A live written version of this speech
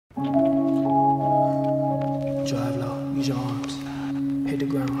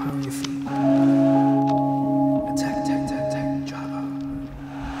ground, high on your feet. Attack, attack, attack, attack, drive out.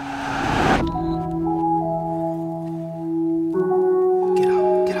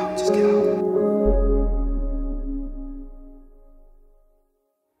 Get out, just get out.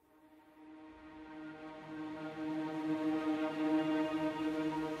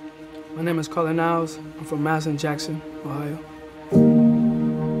 My name is Carlin Isles. I'm from Madison, Jackson, Ohio.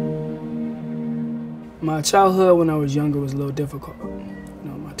 My childhood when I was younger was a little difficult. You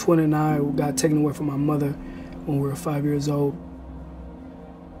know, my twin and I got taken away from my mother when we were 5 years old.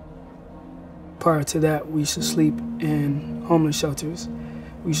 Prior to that, we used to sleep in homeless shelters.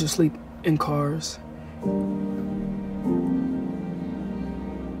 We used to sleep in cars. I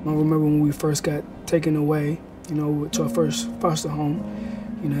remember when we first got taken away, you know, to our first foster home,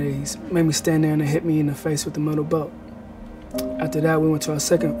 you know, they made me stand there and they hit me in the face with the metal belt. After that, we went to our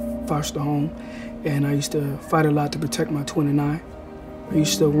second foster home, and I used to fight a lot to protect my twin and I. I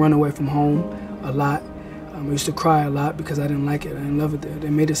used to run away from home a lot. I used to cry a lot because I didn't like it. I didn't love it there. They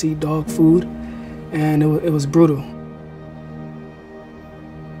made us eat dog food, and it was brutal.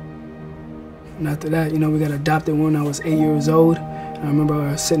 And after that, you know, we got adopted when I was 8 years old. And I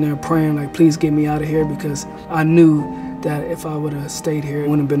remember sitting there praying, like, please get me out of here, because I knew that if I would have stayed here, it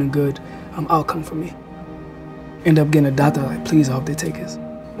wouldn't have been a good outcome for me. End up getting adopted, like, please, I hope they take us.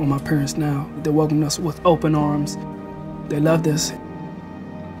 Well, my parents now, they welcomed us with open arms. They loved us.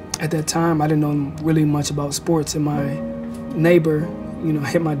 At that time, I didn't know really much about sports, and my neighbor, you know,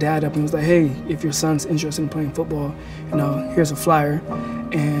 hit my dad up and was like, hey, if your son's interested in playing football, you know, here's a flyer.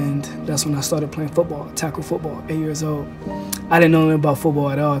 And that's when I started playing football, tackle football, 8 years old. I didn't know anything about football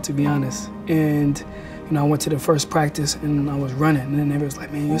at all, to be honest. And, you know, I went to the first practice and I was running, and then everybody was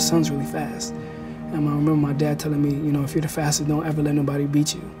like, man, your son's really fast. And I remember my dad telling me, you know, if you're the fastest, don't ever let nobody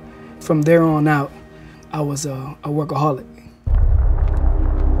beat you. From there on out, I was a workaholic.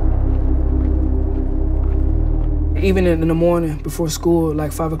 Even in the morning, before school,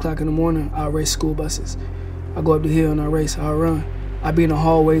 like 5 o'clock in the morning, I'll race school buses. I go up the hill and I race, I'll run. I'd be in the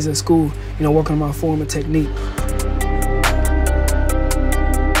hallways at school, you know, working on my form and technique.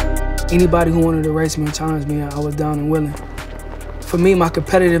 Anybody who wanted to race me and challenge me, I was down and willing. For me, my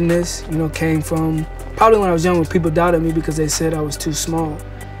competitiveness, you know, came from probably when I was young, when people doubted me because they said I was too small.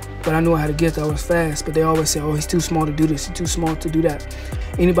 But I knew I had a gift, I was fast, but they always said, oh, he's too small to do this, he's too small to do that.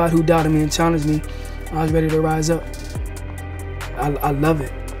 Anybody who doubted me and challenged me, I was ready to rise up. I love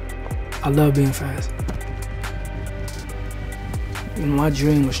it. I love being fast. You know, my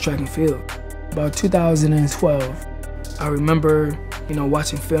dream was track and field. About 2012, I remember, you know,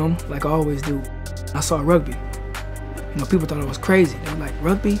 watching film like I always do. I saw rugby. You know, people thought I was crazy. They were like,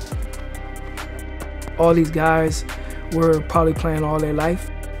 rugby? All these guys were probably playing all their life.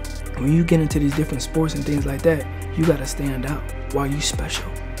 When you get into these different sports and things like that, you gotta stand out. Why are you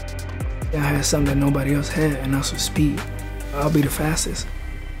special? I had something that nobody else had, and that's was speed. I'll be the fastest.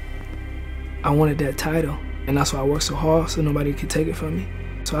 I wanted that title, and that's why I worked so hard so nobody could take it from me.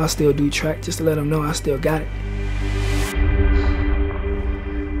 So I still do track just to let them know I still got it.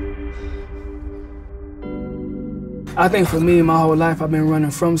 I think for me, my whole life, I've been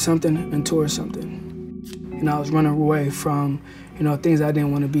running from something and towards something. And I was running away from, you know, things I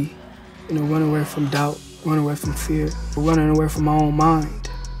didn't want to be. You know, running away from doubt, running away from fear, running away from my own mind.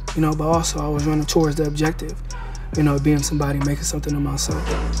 You know, but also I was running towards the objective. You know, being somebody, making something of myself.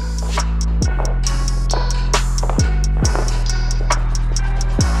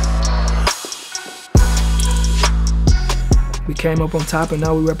 We came up on top, and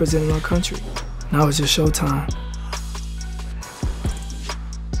now we representing our country. Now it's just showtime.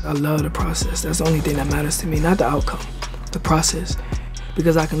 I love the process. That's the only thing that matters to me, not the outcome, the process.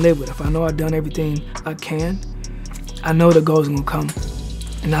 Because I can live with it. If I know I've done everything I can, I know the goal's gonna come.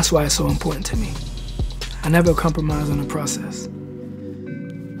 And that's why it's so important to me. I never compromise on the process.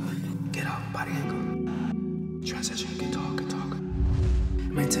 Get out, body angle. Transition, get tall, get tall.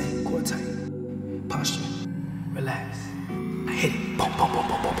 Maintain, core tight. Posture, relax. I hit it, boom, boom, boom,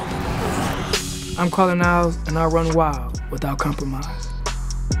 boom, boom, boom, boom. I'm Carlin Isles, and I run wild without compromise.